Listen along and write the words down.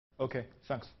Okay,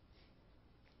 thanks.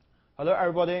 Hello,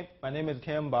 everybody. My name is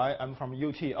Tian Bai. I'm from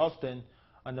UT Austin,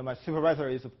 and my supervisor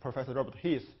is Professor Robert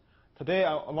Heath. Today,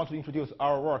 I want to introduce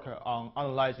our work on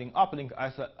analyzing uplink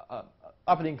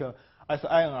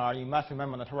SINR in massive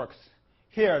MIMO networks.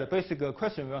 Here, the basic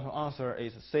question we want to answer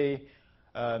is: say,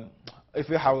 if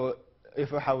you have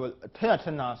a 10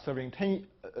 antenna serving 10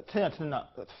 antenna,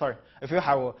 if you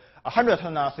have 100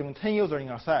 antenna serving 10 users in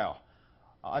a cell,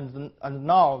 and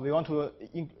now we want to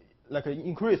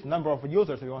increase the number of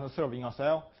users we want to serve in a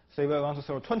cell. Say we want to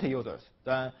serve 20 users,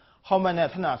 then how many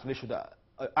antennas we should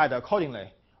add accordingly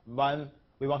when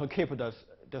we want to keep the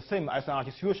same SNR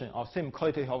distribution or same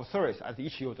quality of service as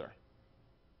each user.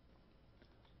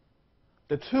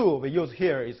 The tool we use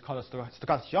here is called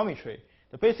stochastic geometry.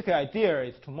 The basic idea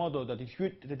is to model the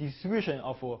distribution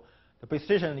of the base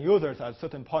station users at a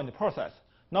certain point in the process,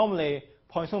 normally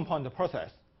point-to-point point in the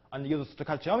process. And use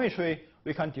stochastic geometry,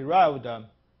 we can derive the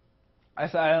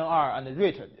SINR and the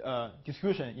rate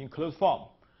distribution in closed form.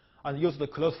 And use the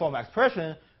closed form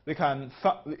expression, we can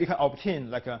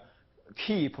obtain like a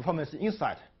key performance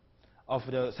insight of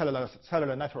the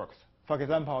cellular networks. For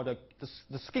example,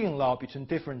 the scaling law between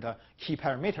different key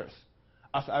parameters,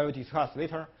 as I will discuss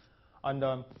later. And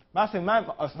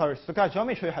stochastic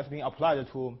geometry has been applied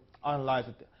to analyze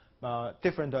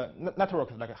different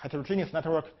networks like heterogeneous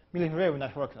network, millimeter wave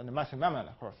networks, and massive MIMO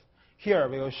networks.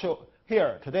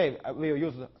 Today we will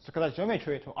use stochastic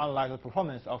geometry to analyze the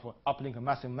performance of uplink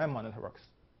massive MIMO networks.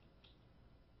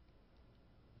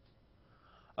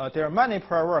 There are many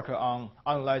prior work on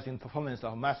analyzing performance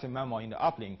of massive MIMO in the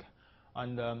uplink,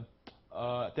 and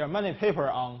there are many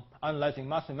papers on analyzing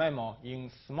massive MIMO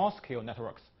in small-scale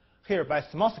networks. Here, by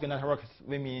small-scale networks,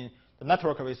 we mean the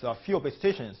network with a few base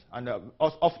stations, and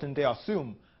often they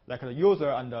assume like the user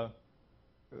and the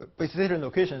base station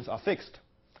locations are fixed.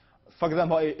 For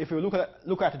example, if you look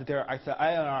at their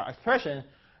SINR expression,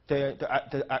 the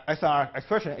SINR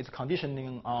expression is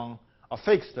conditioning on a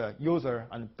fixed user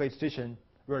and base station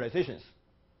realizations.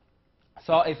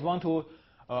 So if you want to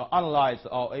analyze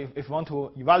or if you want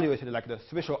to evaluate like the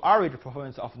spatial average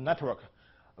performance of the network,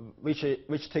 which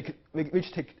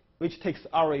takes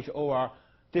average over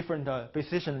different base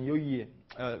station UE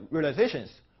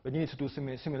realizations, we need to do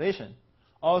simulation.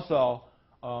 Also,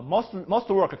 most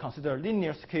work consider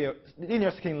linear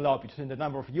scaling law between the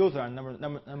number of users and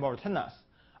number of antennas,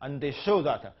 and they show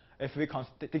that if they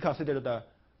consider the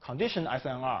conditioned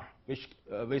SNR, which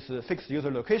with fixed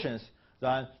user locations,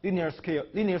 then linear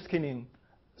scaling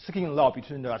law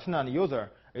between the antenna and the user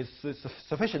is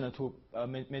sufficient to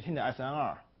maintain the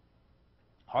SNR.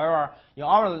 However, in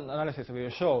our analysis, we will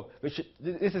show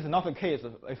this is not the case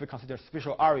if we consider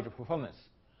spatial average performance.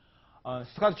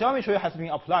 Stochastic geometry has been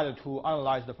applied to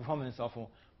analyze the performance of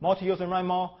multi-user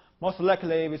MIMO, most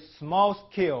likely with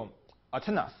small-scale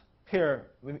antennas. Here,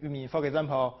 we mean, for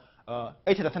example,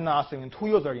 80 antennas having 2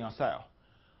 users in a cell.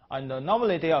 And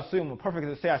normally, they assume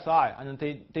perfect CSI, and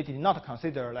they did not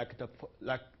consider like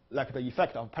the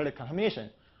effect of pellet contamination.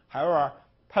 However,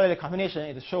 pellet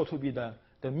contamination is shown to be the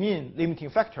mean limiting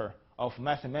factor of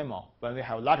massive MIMO when we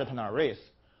have large antenna arrays.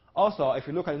 Also, if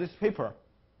you look at this paper,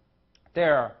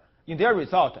 in their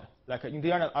result, like in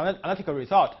their analytical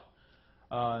result,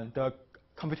 the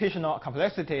computational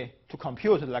complexity to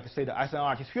compute, like say, the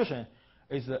SNR distribution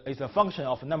is a function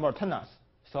of number of antennas.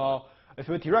 So if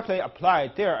we directly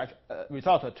apply their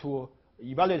result to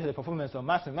evaluate the performance of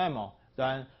massive MIMO,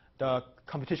 then the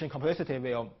computation complexity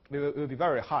will be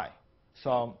very high.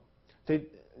 So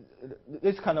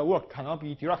this kind of work cannot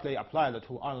be directly applied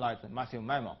to analyze massive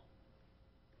MIMO.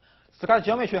 Stochastic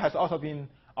geometry has also been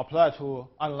applied to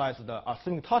analyze the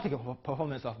asymptotic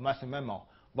performance of massive MIMO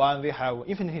when we have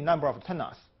infinite number of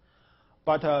antennas.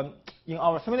 But in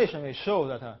our simulation, we show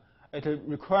that it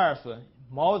requires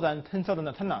more than 10,000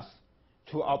 antennas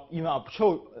to even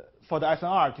approach for the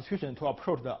SNR distribution to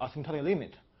approach the asymptotic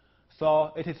limit.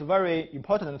 So it is very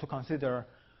important to consider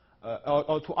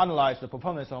or to analyze the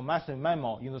performance of massive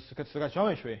MIMO in the stochastic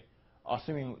geometry,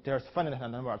 assuming there's finite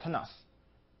number of antennas.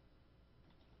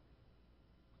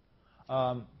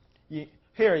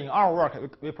 Here in our work,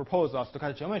 we propose a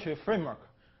stochastic geometry framework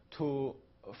to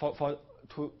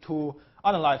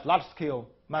analyze large-scale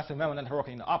massive MIMO network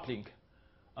in the uplink.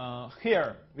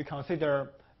 Here we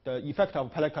consider the effect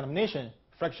of pellet contamination,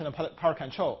 fractional power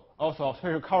control, also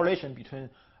spatial correlation between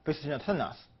base station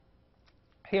antennas.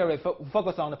 Here we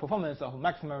focus on the performance of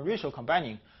maximum ratio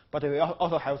combining, but we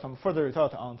also have some further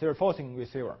results on zero forcing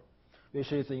receiver,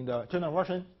 which is in the journal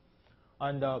version.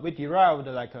 And we derived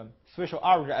like a spatial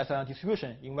average SNR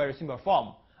distribution in very simple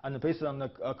form. And based on the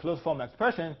closed form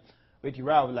expression, we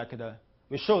derived like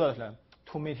we show that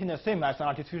to maintain the same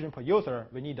SNR distribution per user,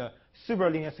 we need a super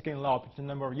linear scaling law between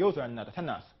the number of users and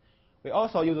antennas. We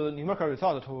also use the numerical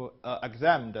result to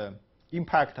examine the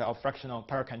impact of fractional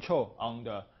power control on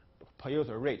the per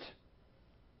user rate.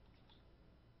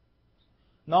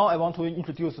 Now I want to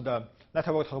introduce the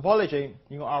network topology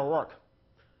in our work.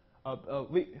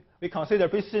 We consider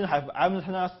base stations have M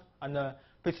antennas, and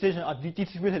base stations are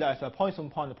distributed as a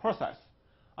point-to-point process.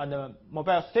 And the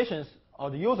mobile stations or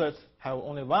the users have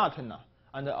only one antenna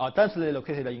and are densely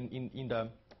located in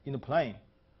the plane.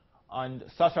 And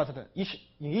such that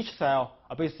in each cell,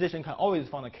 a base station can always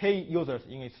find k users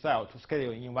in its cell to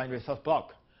schedule in one resource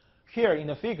block. Here in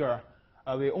the figure,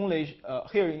 we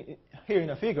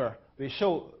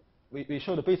show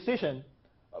the base station.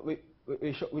 We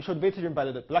show the base station by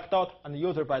the black dot and the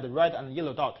user by the red and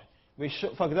yellow dot. We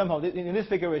show, for example, in this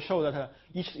figure, we show that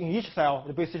in each cell,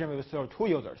 the base station will serve 2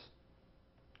 users.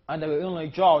 And we only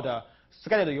draw the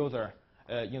scheduled user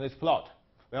in this plot.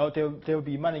 Well, there will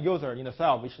be many users in the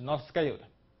cell which is not scheduled.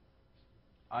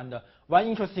 And one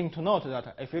interesting to note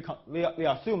that if we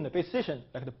assume the base station,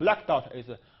 like the black dot, is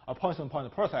a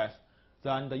point-to-point process,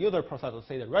 then the user process will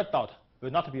say the red dot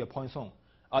will not be a point zone.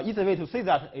 Easy way to say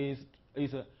that is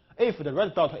if the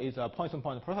red dot is a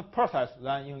point-to-point process,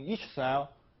 then in each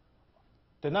cell,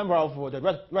 the number of the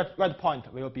red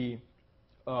point will be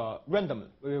random.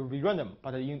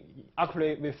 But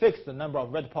actually we fix the number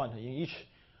of red points in each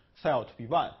cell to be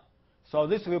 1. So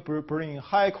this will bring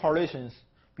high correlations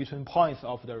between points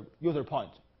of the user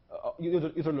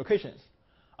locations,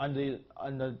 and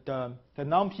the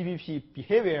non-PPP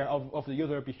behavior of the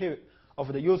user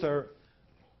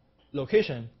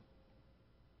location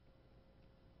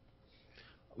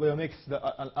will make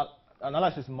the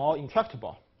analysis more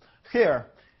intractable. Here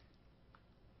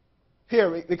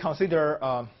we consider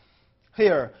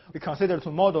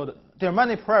to model. There are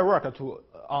many prior work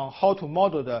on how to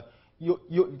model the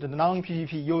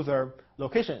non-PPP user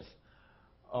locations.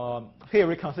 Here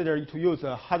we consider to use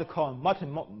a hardcore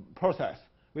multi-process,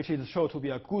 which is shown to be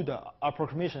a good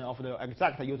approximation of the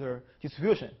exact user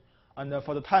distribution. And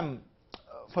for the time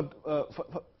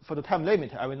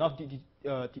limit, I will not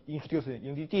introduce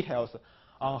in details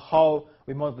on how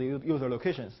we model the user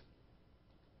locations.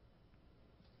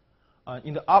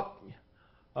 In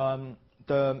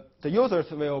the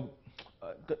users will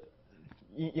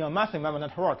in a massive MIMO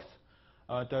networks,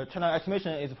 the channel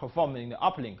estimation is performed in the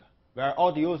uplink, where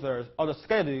all the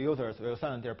scheduled users will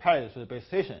send their pallets to the base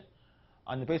station,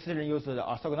 and the base station uses the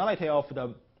orthogonality of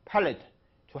the pallet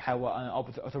to have an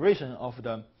observation of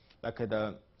the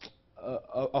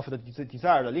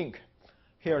desired link.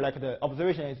 Here, like the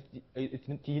observation is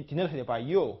denoted by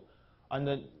U,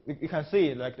 and you can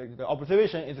see like the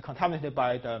observation is contaminated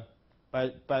by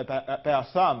a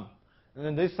sum, and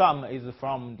then this sum is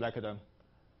from like the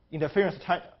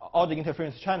all the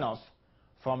interference channels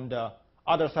from the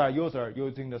other side user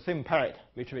using the same pallet,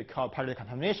 which we call pallet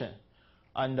contamination.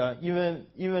 And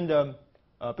even the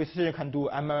base station can do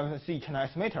MMC channel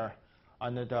estimator,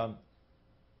 and the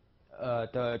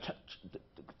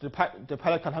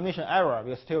pallet contamination error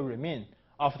will still remain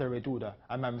after we do the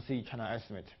MMC channel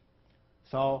estimate.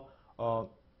 So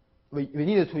we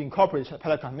needed to incorporate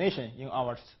pallet contamination in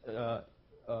our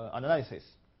analysis.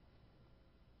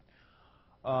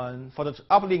 For the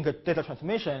uplink data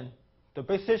transmission, the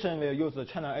base station will use the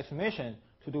channel estimation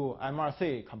to do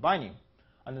MRC combining,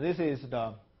 and this is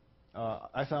the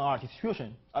SNR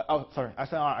distribution.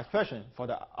 SNR expression for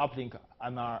the uplink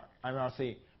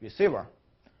MRC receiver,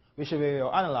 which we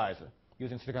will analyze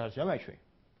using stochastic geometry.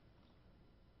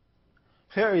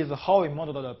 Here is how we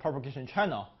model the propagation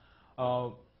channel.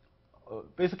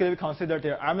 Basically, we consider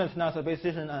there are m antennas at base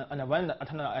station and one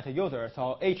antenna at a user.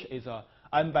 So H is a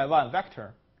m by 1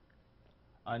 vector.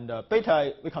 And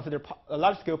beta, we consider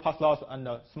large-scale path loss and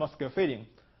small-scale fading.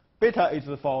 Beta is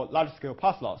for large-scale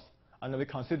path loss, and we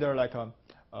consider like a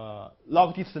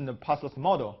log-distance path loss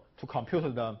model to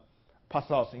compute the path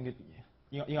loss in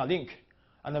a link.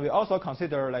 And we also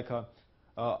consider like a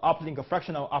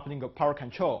fractional uplink power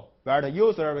control, where the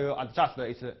user will adjust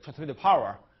its transmitted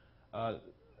power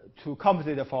to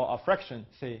compensate for a fraction,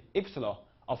 say epsilon,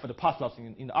 of the path loss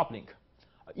in the uplink.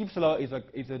 Epsilon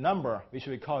is a number which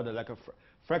we call like a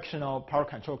fractional power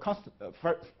control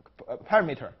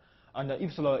parameter, and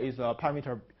epsilon is a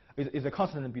parameter is a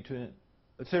constant between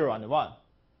 0 and 1.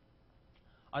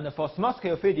 And for small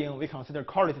scale fading, we consider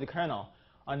correlated kernel,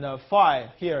 and phi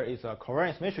here is a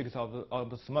covariance matrix of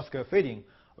the small scale fading,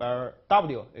 where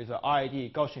W is a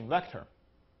RID Gaussian vector.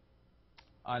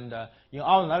 And in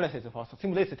our analysis for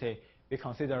simplicity, we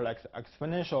consider like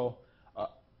exponential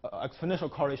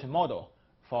correlation model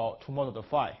to model the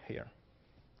phi here.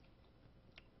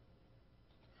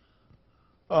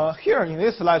 Here in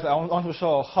this slide, I want to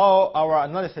show how our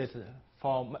analysis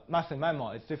for massive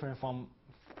MIMO is different from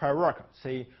prior work.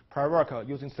 Say, prior work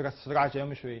using stochastic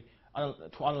geometry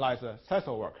to analyze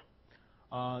cellular work.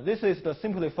 This is the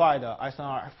simplified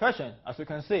SNR expression. As you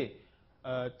can see,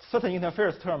 certain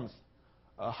interference terms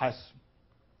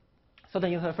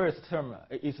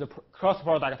is the cross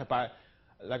product by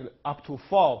like up to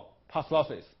 4 path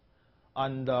losses.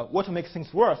 And what makes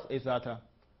things worse is that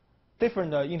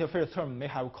different interference terms may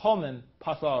have common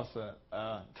path loss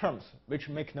terms, which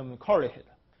make them correlated.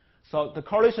 So the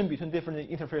correlation between different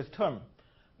interference terms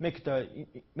make the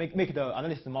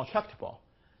analysis more tractable.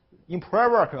 In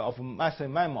prior work of massive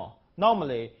MIMO,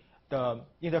 normally the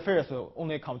interference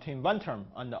only contain one term,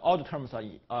 and all the terms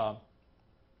are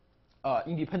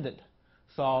independent.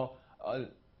 So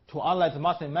to analyze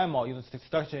massive MIMO using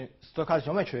stochastic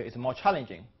geometry is more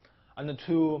challenging. And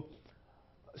to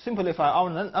simplify our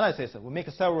analysis, we make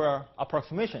several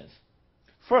approximations.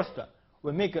 First,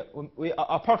 we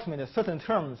approximate certain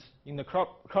terms in the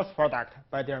cross product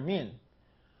by their mean.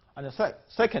 And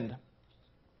second,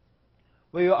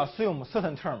 we will assume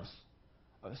certain terms,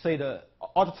 say the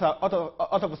out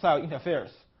of cell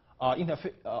interference, are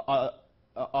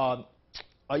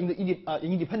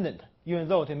independent, even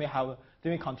though they may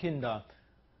contain the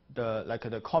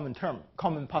common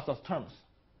path loss terms.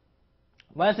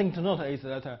 One thing to note is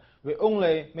that we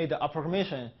only made the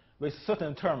approximation with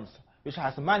certain terms which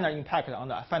has a minor impact on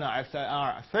the final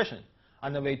XNR expression,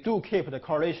 and we do keep the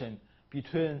correlation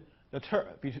between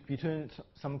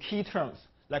some key terms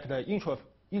like the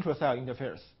intracell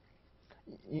interference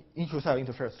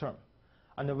term.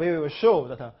 And we will show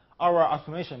that our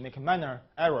approximation make minor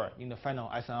error in the final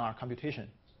SNR computation.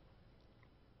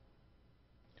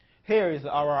 Here is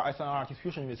our SNR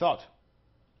distribution result.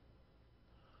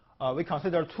 We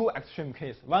consider 2 extreme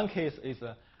cases. One case is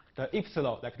the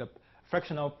epsilon, like the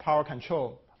fractional power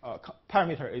control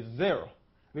parameter is 0,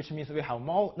 which means we have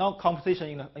no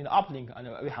compensation in the uplink, and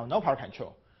we have no power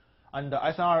control. And the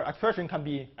SNR expression can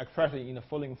be expressed in the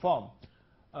following form.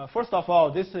 First of all,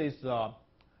 this is a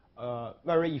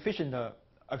very efficient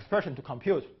expression to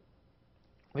compute,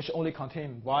 which only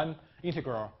contains one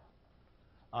integral.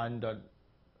 And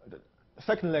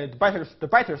secondly, the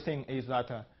better thing is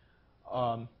that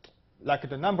like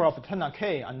the number of antenna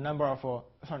k and number of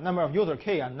user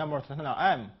k and number of antenna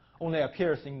m only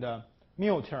appears in the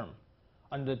mu term,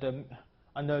 and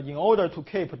in order to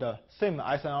keep the same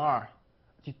SNR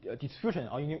distribution,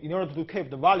 or in order to keep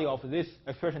the value of this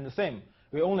expression the same,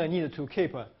 we only need to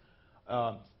keep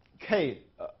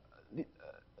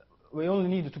we only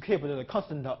need to keep the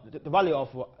constant, the value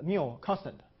of mu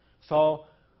constant. So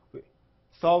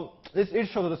this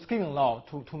shows the scaling law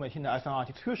to maintain the SNR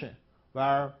distribution,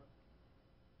 where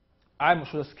m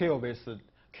should scale with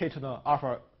k to the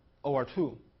alpha over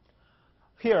 2.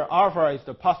 Here, alpha is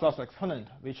the path loss exponent,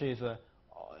 which is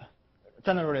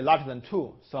generally larger than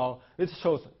 2. So this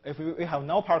shows if we have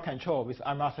no power control with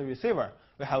MRC receiver,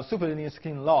 we have superlinear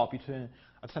scaling law between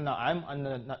antenna m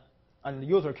and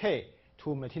user k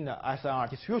to maintain the SNR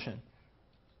distribution.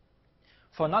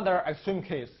 For another extreme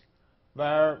case,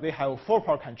 where we have full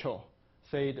power control,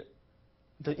 say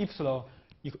the epsilon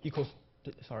equals,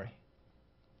 the epsilon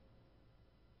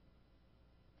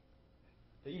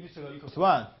equals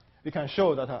 1, we can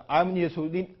show that m needs to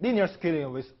linear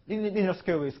scale with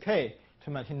k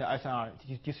to maintain the SNR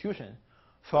distribution.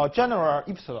 For general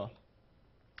epsilon,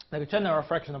 like general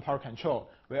fractional power control,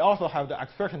 we also have the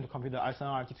expression to compute the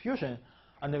SNR distribution,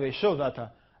 and we show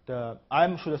that the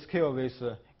m should scale with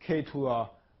k to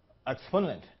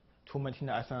exponent to maintain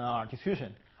the SNR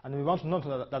distribution. And we want to note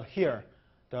that here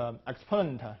the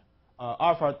exponent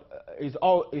alpha is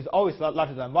always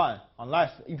larger than 1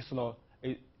 unless epsilon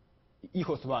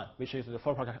equals 1, which is the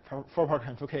full power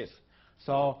control case.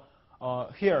 So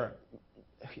here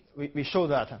we show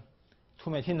that to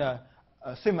maintain the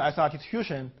same SNR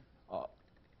distribution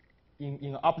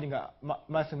in uplink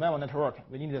massive MIMO network,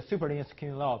 we need a superlinear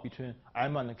scaling law between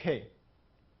m and k.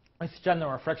 It's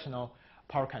general fractional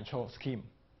power control scheme.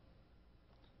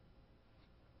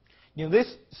 In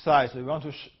this slide, we want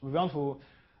to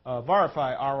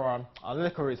verify our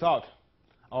analytical result,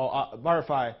 or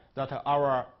verify that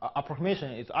our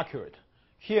approximation is accurate.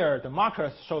 Here, the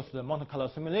marker shows the Monte Carlo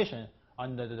simulation,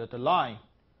 and the line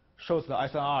shows the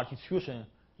SNR distribution,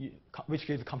 which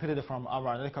is computed from our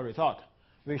analytical result.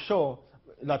 We show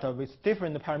that with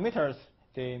different parameters,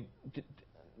 the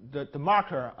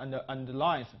marker and the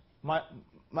lines match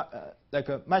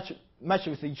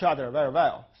with each other very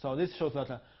well. So this shows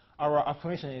that our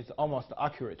approximation is almost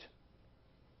accurate.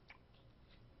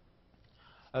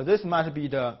 This might be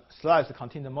the slides that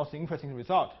contain the most interesting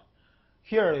result.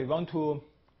 here we want to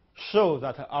show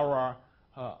that our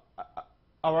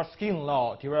scaling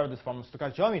law derived from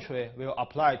stochastic geometry will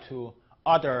apply to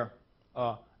other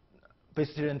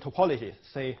basis station topologies,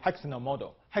 say hexagonal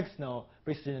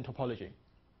basis station topology.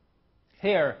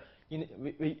 Here,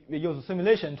 we use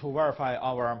simulation to verify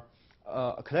our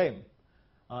claim,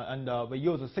 and we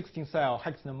use a 16-cell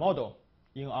hexagonal model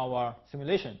in our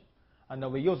simulation,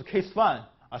 and we use case 1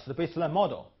 as the baseline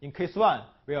model. In case 1,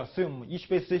 we assume each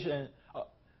base station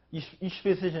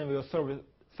will serve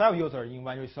 5 users in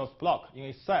one resource block in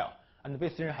each cell, and the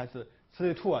base station has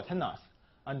 32 antennas,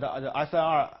 and the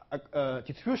SNR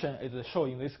distribution is shown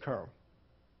in this curve.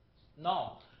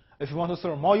 Now, if you want to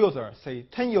serve more users, say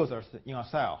 10 users in a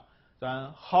cell,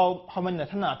 then how many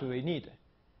antennas do we need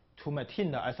to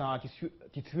maintain the SNR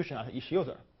distribution at each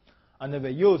user? And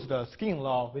we use the scaling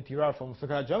law we derived from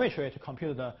stochastic geometry to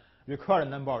compute the required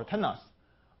number of antennas,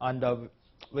 and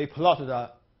we plot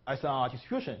the SNR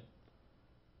distribution.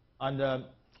 And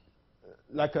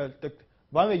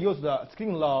when we use the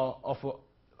scaling law of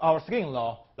our scaling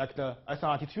law, like the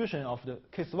SNR distribution of the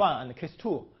case 1 and case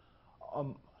 2,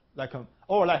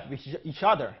 overlap with each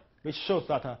other, which shows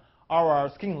that our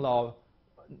scaling law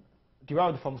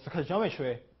derived from stochastic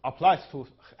geometry applies to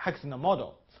hexagonal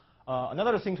model.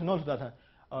 Another thing to note is that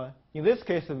in this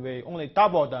case, we only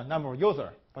double the number of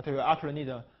users, but we actually need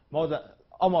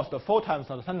almost 4 times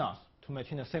the antennas to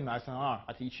maintain the same SNR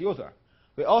at each user.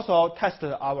 We also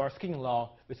tested our scaling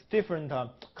law with different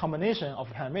combination of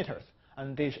parameters,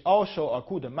 and they all show a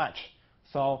good match.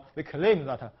 So we claim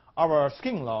that our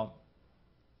scaling law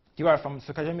derived from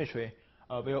stochastic geometry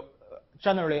will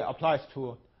generally applies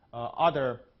to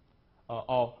other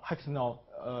or hexagonal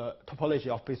topology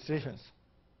of base stations.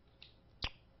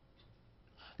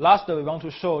 Last, we want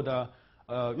to show the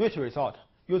rate result.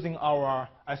 Using our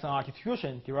SNR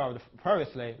distribution derived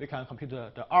previously, we can compute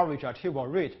the average achievable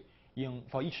rate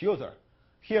for each user.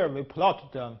 Here we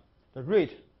plot the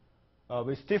rate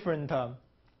with different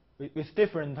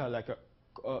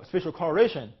spatial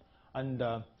correlation, and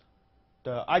the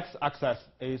x-axis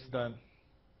is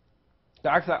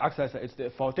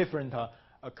for different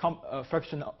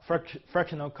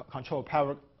fractional control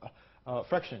power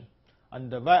fraction, and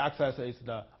the y-axis is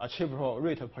the achievable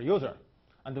rate per user.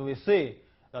 And we see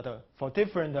that for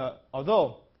different,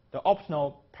 although the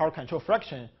optimal power control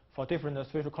fraction for different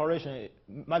spatial correlation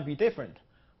might be different,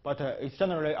 but it's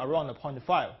generally around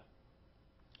 0.5,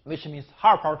 which means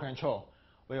higher power control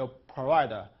will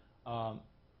provide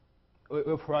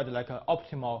like an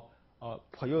optimal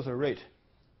per user rate.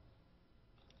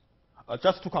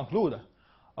 Just to conclude,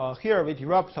 here we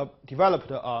developed a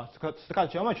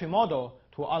stochastic geometry model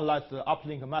to analyze the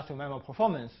uplink massive MIMO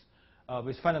performance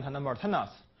with finite number of antennas.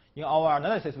 In our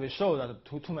analysis, we show that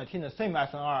to maintain the same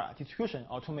SNR distribution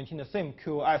or to maintain the same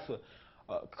QoS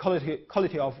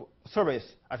quality of service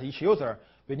at each user,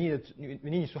 we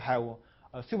need to have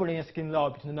a superlinear scaling law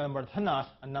between the number of antennas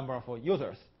and number of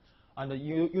users. And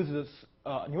use this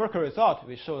numerical result,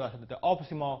 we show that the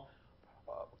optimal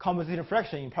compensation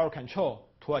fraction in power control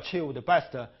to achieve the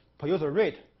best per user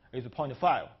rate is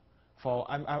 0.5 for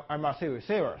MRC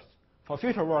receivers. For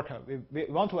future work, we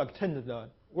want to extend the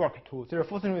work to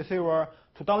zero-frequency receiver,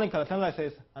 to downlink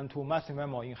analysis, and to massive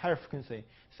MIMO in higher frequency,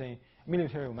 say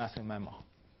millimeter wave massive MIMO.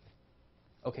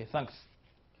 Okay, thanks.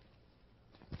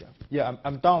 Yeah,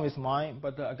 I'm done with mine,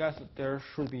 but I guess there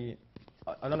should be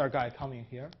another guy coming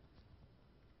here.